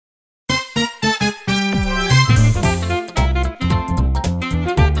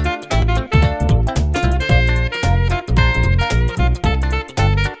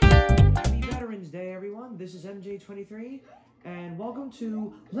23, and welcome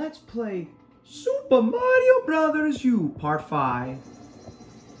to Let's Play Super Mario Brothers U Part 5.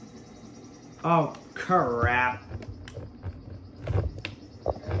 Oh, crap.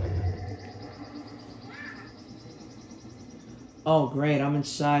 Oh, great, I'm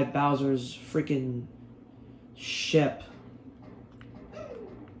inside Bowser's freaking ship.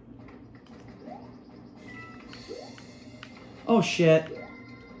 Oh, shit.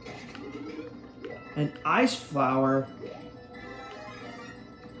 An ice flower.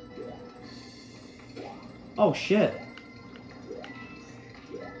 Oh shit.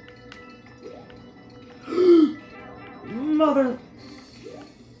 Mother.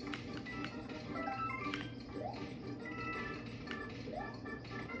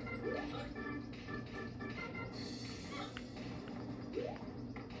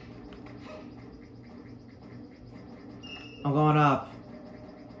 I'm going up.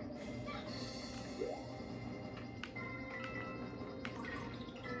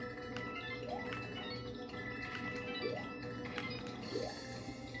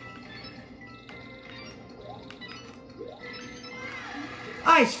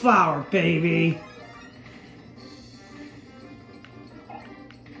 Ice flower, baby!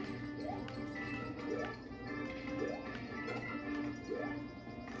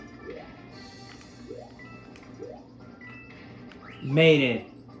 Made it.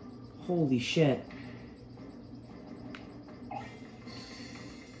 Holy shit.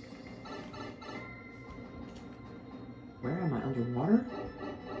 Where am I? Underwater?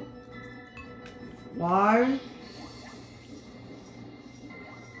 Why?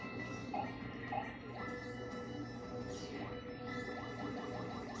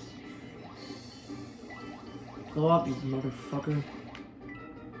 Blow up, you motherfucker.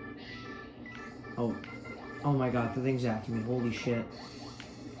 Oh. Oh my god, the thing's after me. Holy shit.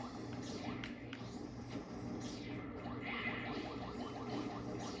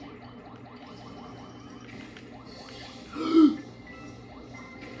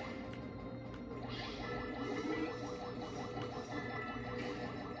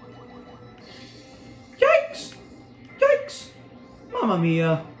 Yikes! Yikes! Mamma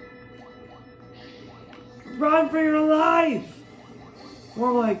mia! Run for your life!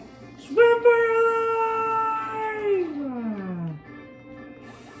 More like, swim for your life!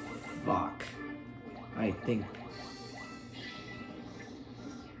 Fuck. I think.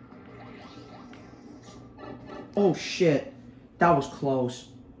 Oh shit. That was close.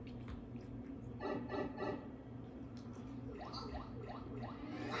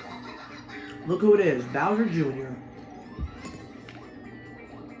 Look who it is. Bowser Jr.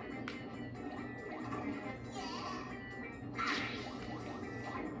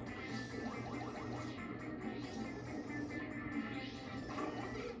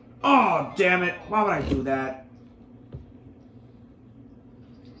 Oh, damn it. Why would I do that?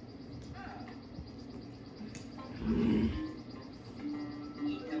 I'm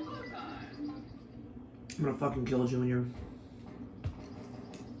gonna fucking kill Junior.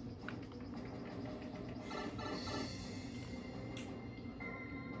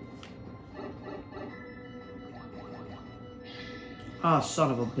 Ah, son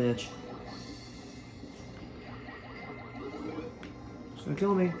of a bitch. He's gonna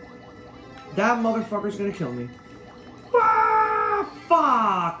kill me. That motherfucker's gonna kill me. Ah,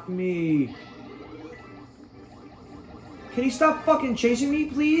 fuck me. Can he stop fucking chasing me,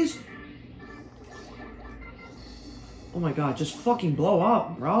 please? Oh my god, just fucking blow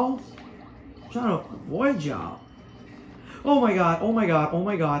up, bro. I'm trying to avoid y'all. Oh my god, oh my god, oh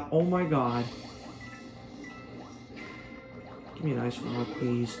my god, oh my god. Give me an ice flower,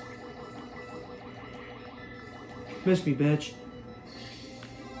 please. Miss me, bitch.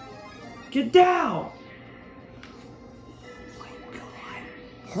 Get down! Oh my god.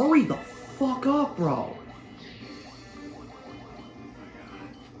 Hurry the fuck up, bro.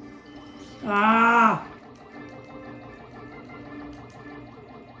 Ah!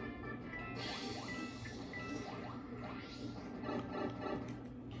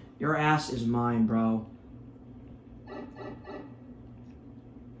 Your ass is mine, bro.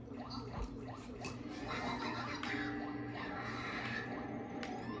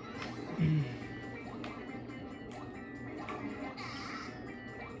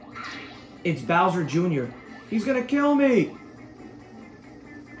 It's Bowser Jr. He's gonna kill me!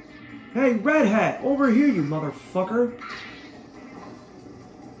 Hey, Red Hat! Over here, you motherfucker!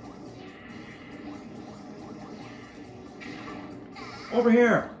 Over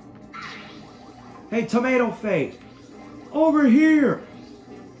here! Hey, Tomato Face! Over here!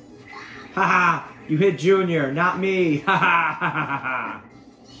 Haha! You hit Junior, not me! Ha ha ha ha ha!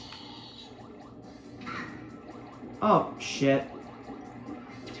 Oh, shit.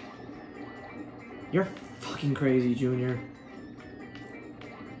 You're fucking crazy, Junior.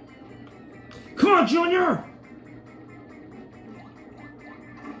 Come on, Junior!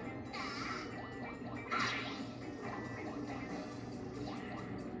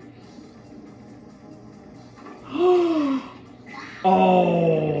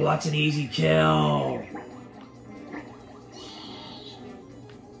 Oh, that's an easy kill.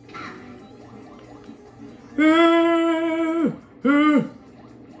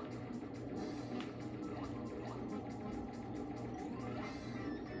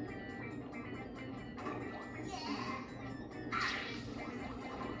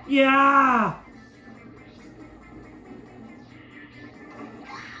 Yeah!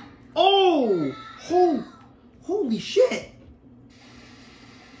 Oh! Holy shit!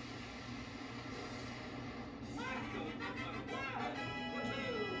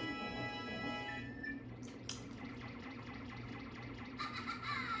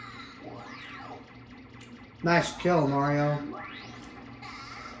 Nice kill, Mario.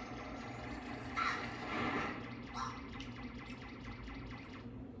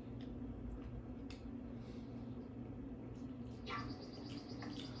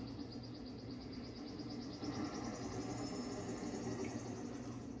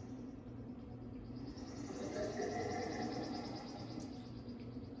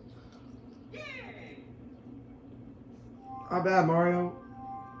 Not bad, Mario.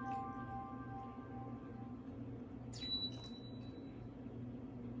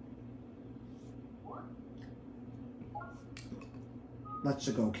 Let's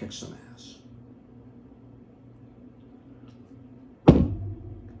go kick some ass.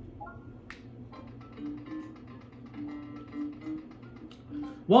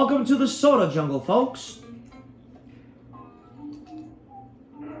 Welcome to the Soda Jungle, folks.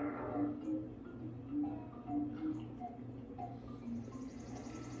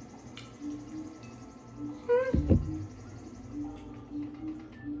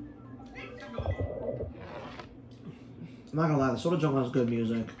 I'm not gonna lie, the Soda Jungle has good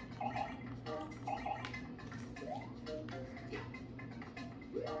music.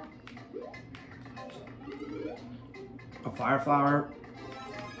 A Fire Flower.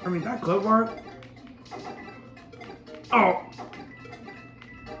 I mean, that could work. Oh!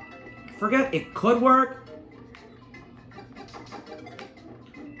 Forget it could work.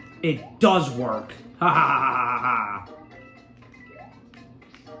 It does work. Ha ha ha ha ha.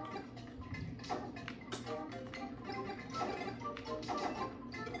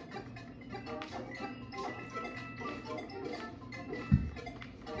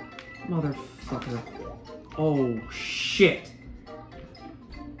 Motherfucker. Oh, shit.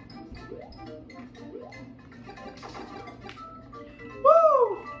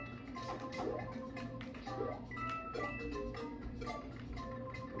 Woo!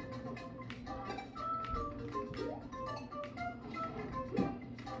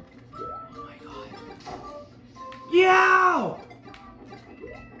 Oh my god. Yeah!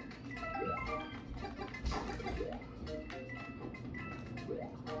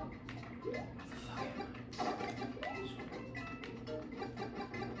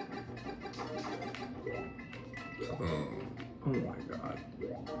 Oh my god.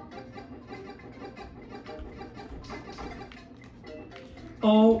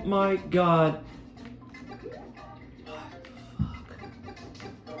 Oh my god. What the fuck?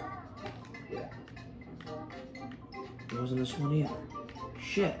 It wasn't this one either.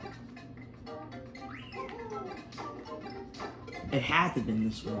 Shit. It had to have been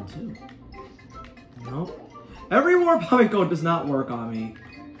this one too. Nope. Every warp code does not work on me.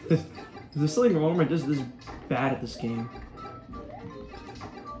 There's something wrong with just this bad at this game.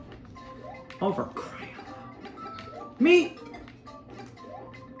 Oh, for crying out loud. Me!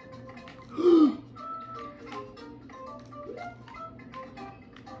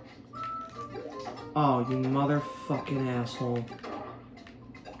 Oh, you motherfucking asshole.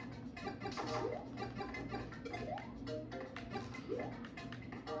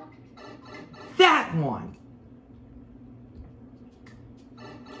 That one!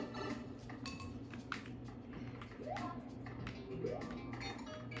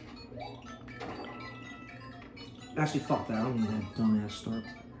 Actually, fuck that. I don't need that dumbass start.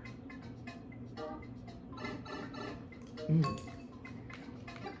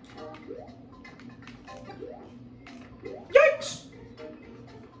 Yikes!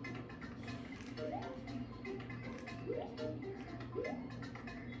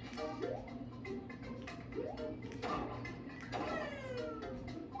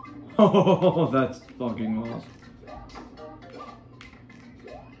 Oh, that's fucking awesome.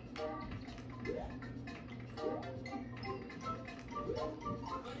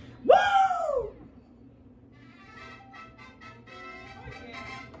 Woo!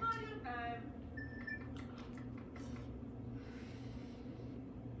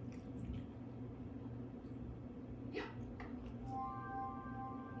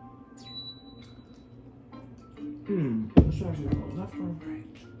 What should I actually go? Left or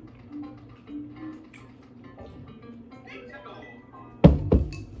right?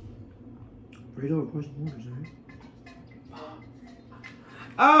 Burrito or poison waters, right?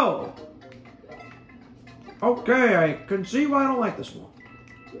 Oh! Okay, I can see why I don't like this one.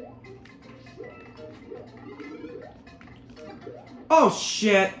 Oh,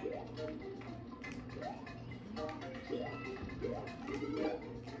 shit!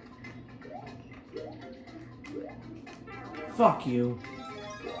 Fuck you.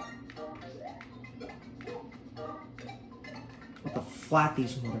 What the flat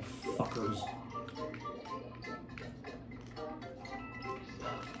these motherfuckers.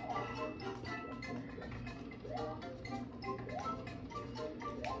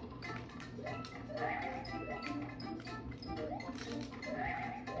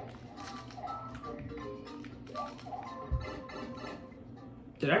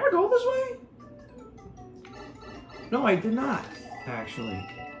 Did I ever go this way? No, I did not, actually.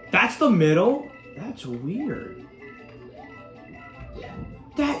 That's the middle? That's weird.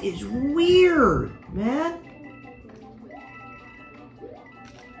 That is weird, man.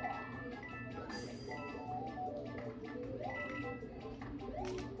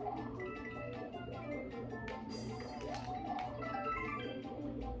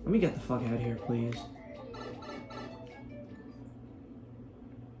 Let me get the fuck out of here, please.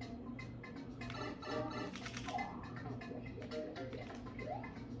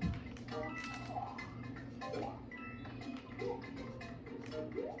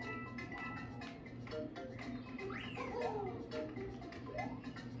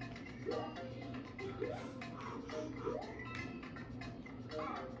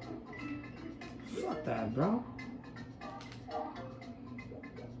 Fuck that, bro.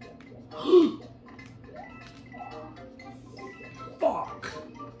 Fuck.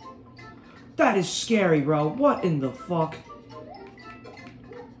 That is scary, bro. What in the fuck?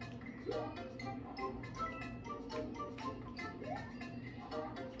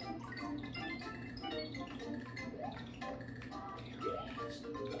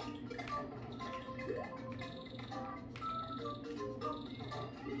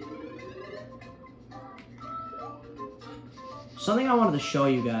 Something I wanted to show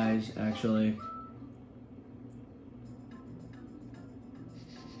you guys, actually.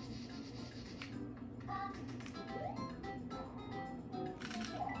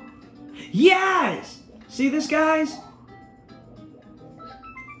 Yes! See this, guys?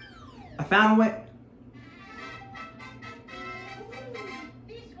 I found a way.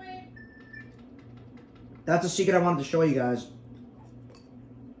 That's a secret I wanted to show you guys.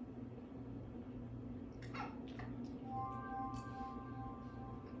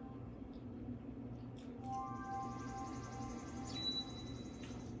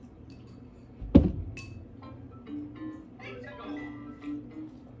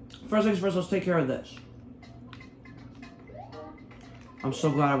 First things first, let's take care of this. I'm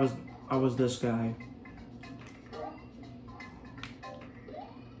so glad I was this guy.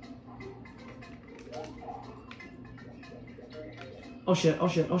 Oh shit, oh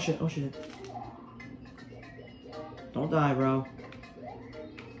shit, oh shit, oh shit. Don't die, bro.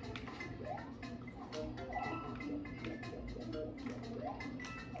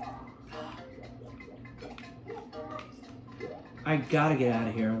 I gotta get out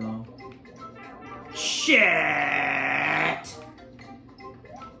of here, though. Shit!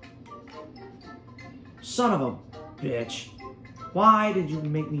 Son of a bitch. Why did you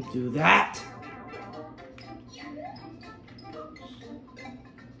make me do that?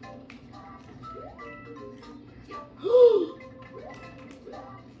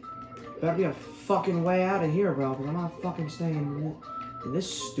 Better be a fucking way out of here, bro, because I'm not fucking staying in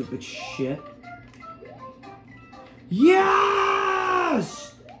this stupid shit. Yes!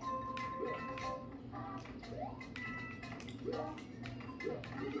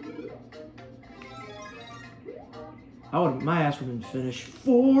 My ass would have been finished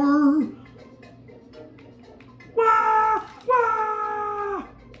for. Wah! Wah!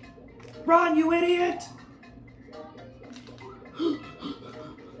 Run, you idiot!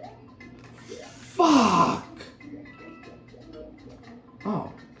 Fuck!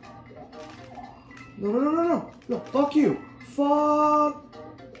 Oh. No, fuck you. Fuck.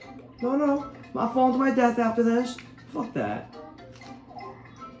 No. I'm falling to my death after this. Fuck that.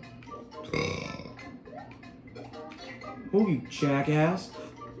 Move, you jackass.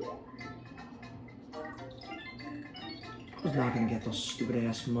 I was not gonna get those stupid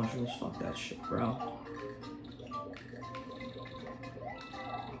ass mushrooms. Fuck that shit, bro.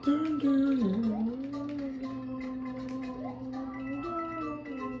 Dun, dun, dun.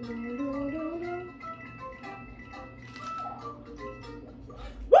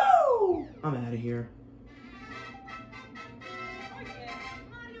 Woo! I'm out of here.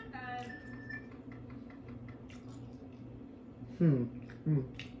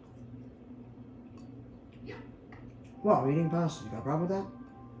 Wow, I'm eating pasta. You got a problem with that?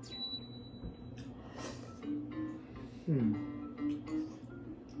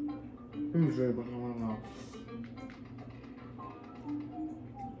 Let me show you what I want to know.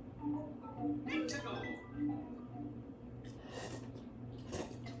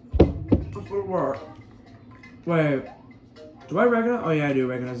 That's what it work. Wait. Do I recognize? Oh yeah, I do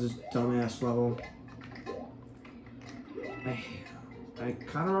recognize this dumbass level. I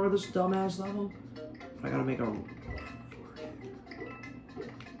kind of remember this dumbass level. I gotta make a...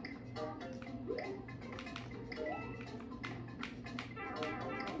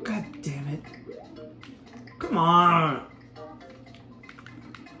 God damn it. Come on.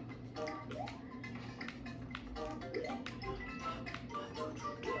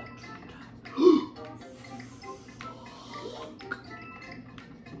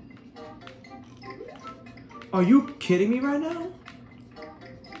 Are you kidding me right now?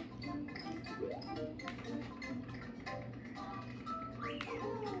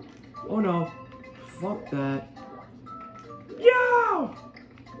 Oh no. Fuck that. Yo!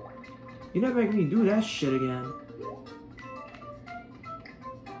 You're not making me do that shit again.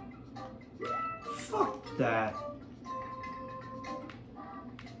 Fuck that.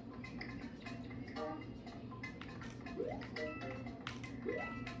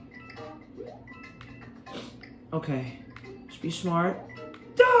 Okay. Just be smart.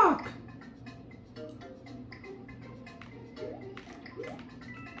 Duck!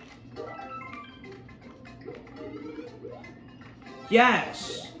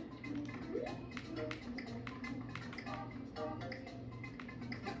 Yes!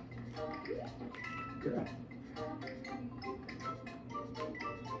 Good.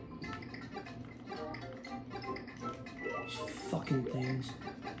 These fucking things.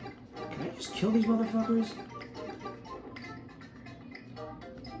 Can I just kill these motherfuckers?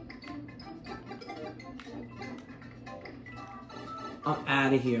 I'm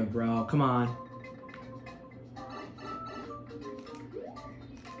out of here, bro. Come on.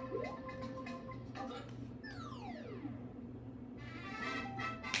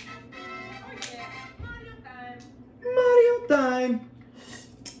 Mario time.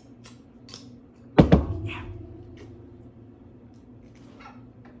 Yeah.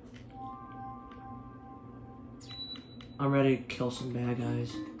 I'm ready to kill some bad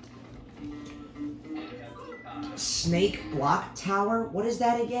guys. Snake Block Tower? What is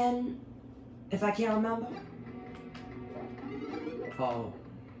that again? If I can't remember? Oh.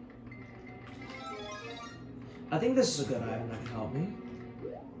 I think this is a good item that can help me.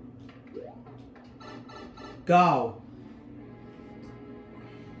 Go!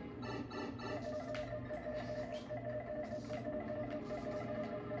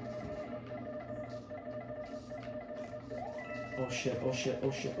 Oh shit, oh shit,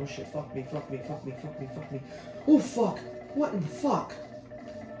 oh shit, oh shit, fuck me, fuck me, fuck me, fuck me, fuck me. Oh fuck! What in the fuck?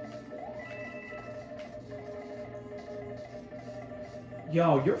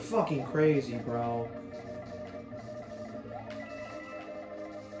 Yo, you're fucking crazy, bro.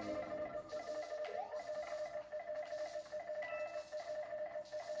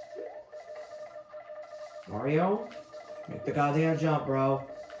 Mario? Make the goddamn jump, bro.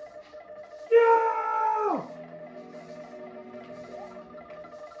 No!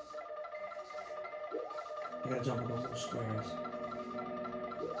 I gotta jump on those little squares.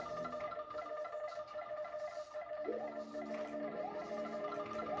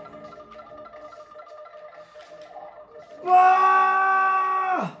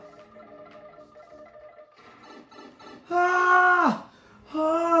 Ah! Ah!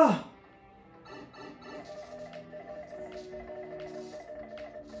 Ah!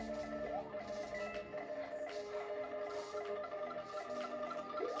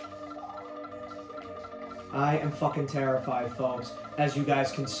 I am fucking terrified, folks, as you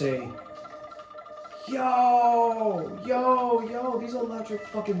guys can see. Yo! Yo! Yo! These electric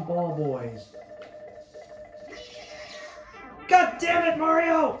fucking ball boys. God damn it,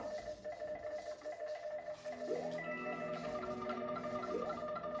 Mario!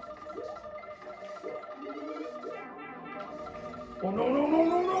 Oh no, no, no,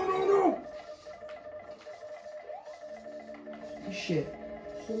 no, no, no, no! shit.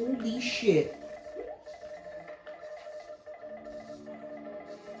 Holy shit.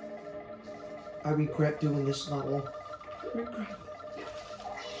 I regret doing this level. Regret.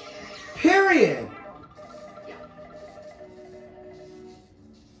 Period!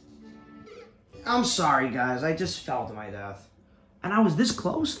 I'm sorry, guys. I just fell to my death. And I was this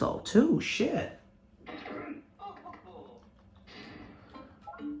close, though, too. Shit.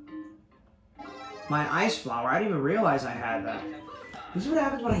 My ice flower. I didn't even realize I had that. This is what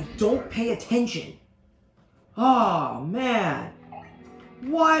happens when I don't pay attention. Oh, man.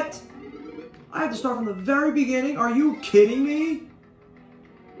 What? I have to start from the very beginning? Are you kidding me?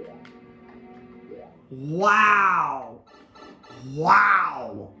 Wow.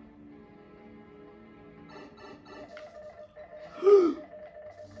 Wow.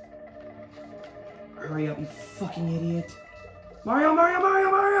 Hurry up, you fucking idiot. Mario, Mario,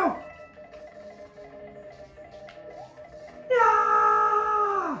 Mario, Mario!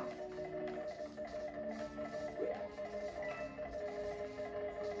 Yeah!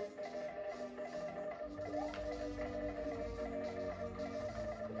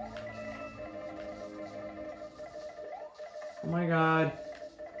 Oh my god.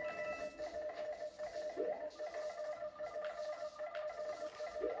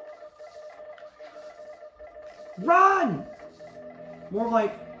 Run! More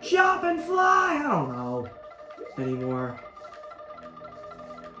like jump and fly! I don't know anymore.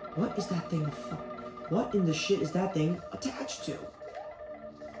 What is that thing? What in the shit is that thing attached to?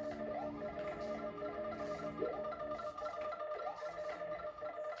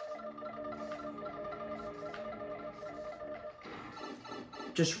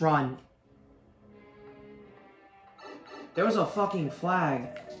 Just run. There was a fucking flag.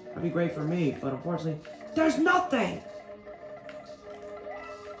 That'd be great for me, but unfortunately, there's nothing!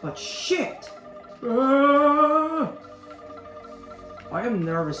 But shit! I am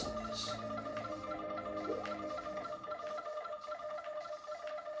nervous of this.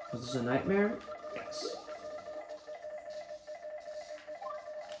 Was this a nightmare? Yes.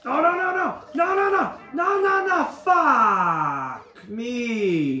 No, no, no, no! No, no, no! No, no, no! Fuck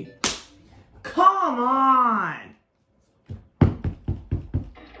me! Come on!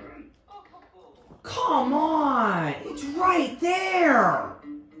 Come on! It's right there!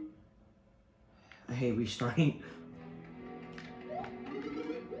 I hate restarting.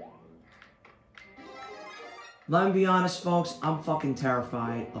 Let me be honest, folks. I'm fucking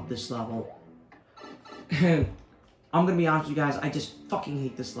terrified of this level. I'm gonna be honest with you guys. I just fucking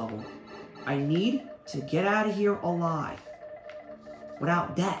hate this level. I need to get out of here alive.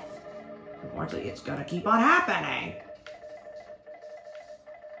 Without death. Unfortunately, it's gonna keep on happening.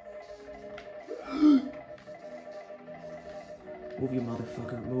 Move, you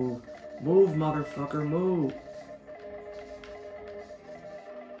motherfucker, move. Move, motherfucker, move.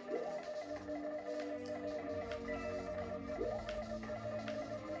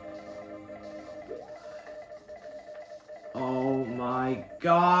 Oh my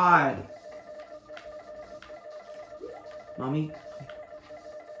god. Mommy.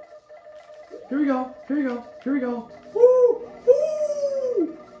 Here we go, here we go, here we go. Woo!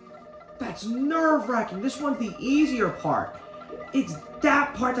 Woo! That's nerve-wracking. This one's the easier part. It's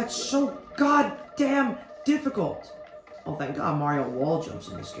that part that's so goddamn difficult. Oh, thank God Mario wall jumps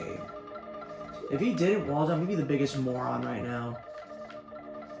in this game. If he didn't wall jump, he'd be the biggest moron right now.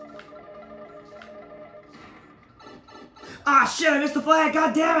 Ah, shit, I missed the flag.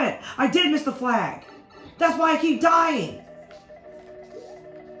 God damn it. I did miss the flag. That's why I keep dying.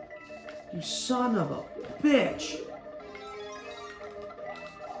 You son of a bitch.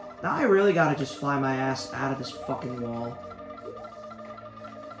 Now I really gotta just fly my ass out of this fucking wall.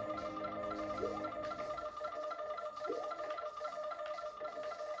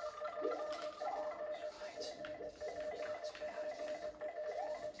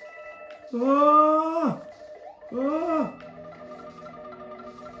 Oh! Oh!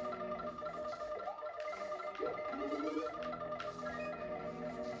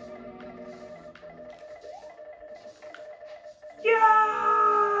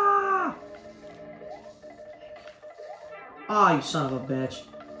 Yeah! Ah, you son of a bitch.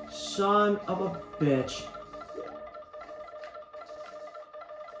 Son of a bitch.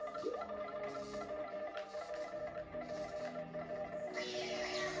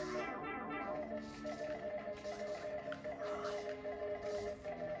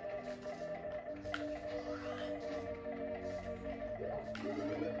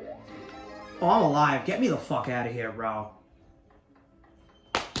 Oh, I'm alive. Get me the fuck out of here, bro.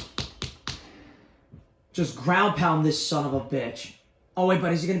 Just ground pound this son of a bitch. Oh, wait,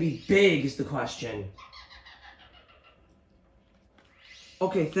 but is he gonna be big is the question.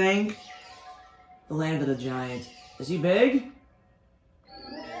 Okay, thank the land of the giant. Is he big?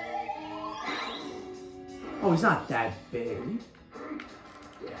 Oh, he's not that big.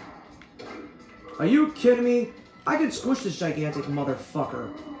 Are you kidding me? I can squish this gigantic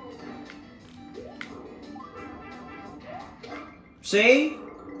motherfucker. See?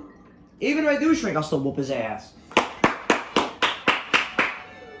 Even if I do shrink, I'll still whoop his ass.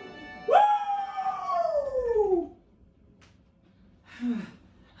 Woo!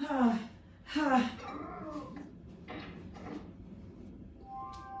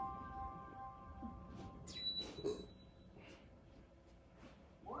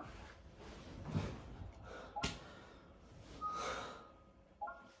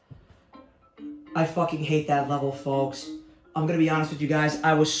 I fucking hate that level, folks. I'm gonna be honest with you guys,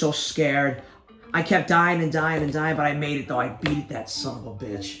 I was so scared. I kept dying and dying and dying, but I made it though. I beat that son of a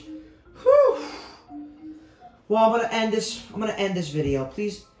bitch. Whew. Well, I'm gonna end this video.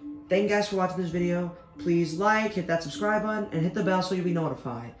 Please, thank you guys for watching this video. Please like, hit that subscribe button, and hit the bell so you'll be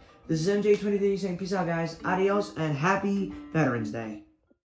notified. This is MJ23 saying peace out, guys. Adios, and happy Veterans Day.